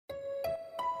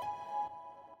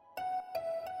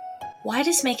Why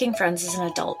does making friends as an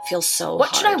adult feel so What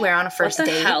hard? should I wear on a first date?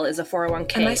 What the hell is a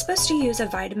 401k? Am I supposed to use a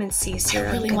vitamin C serum?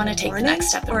 I really want to take the next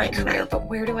step in my career, but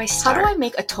where do I How start? do I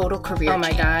make a total career Oh my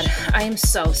change? god, I am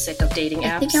so sick of dating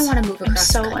apps. I think I want to move I'm across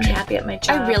so the country. unhappy at my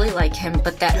job. I really like him,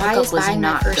 but that Why hookup is was buying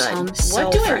my not first good. home so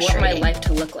What do I want my frustrating. life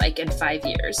to look like in 5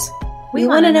 years? We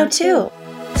want to know too.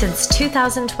 Since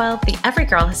 2012, the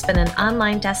Everygirl has been an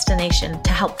online destination to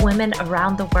help women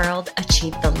around the world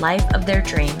achieve the life of their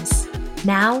dreams.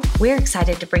 Now, we're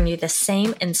excited to bring you the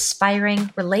same inspiring,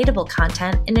 relatable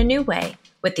content in a new way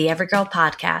with the Everygirl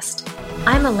podcast.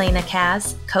 I'm Elena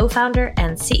Kaz, co-founder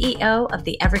and CEO of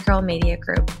the Everygirl Media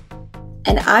Group.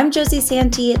 And I'm Josie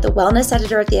Santee, the wellness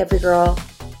editor at the Everygirl.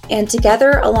 And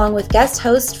together, along with guest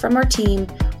hosts from our team,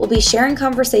 we'll be sharing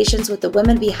conversations with the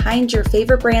women behind your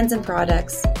favorite brands and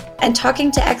products and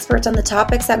talking to experts on the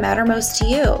topics that matter most to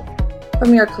you.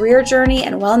 From your career journey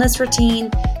and wellness routine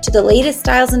to the latest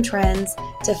styles and trends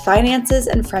to finances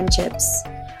and friendships.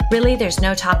 Really, there's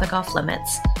no topic off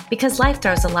limits because life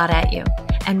throws a lot at you,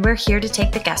 and we're here to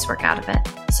take the guesswork out of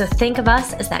it. So think of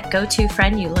us as that go-to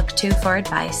friend you look to for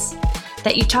advice,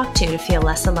 that you talk to feel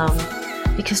less alone.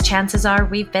 Because chances are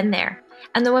we've been there,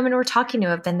 and the women we're talking to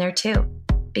have been there too.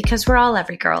 Because we're all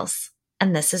Everygirls,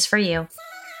 and this is for you.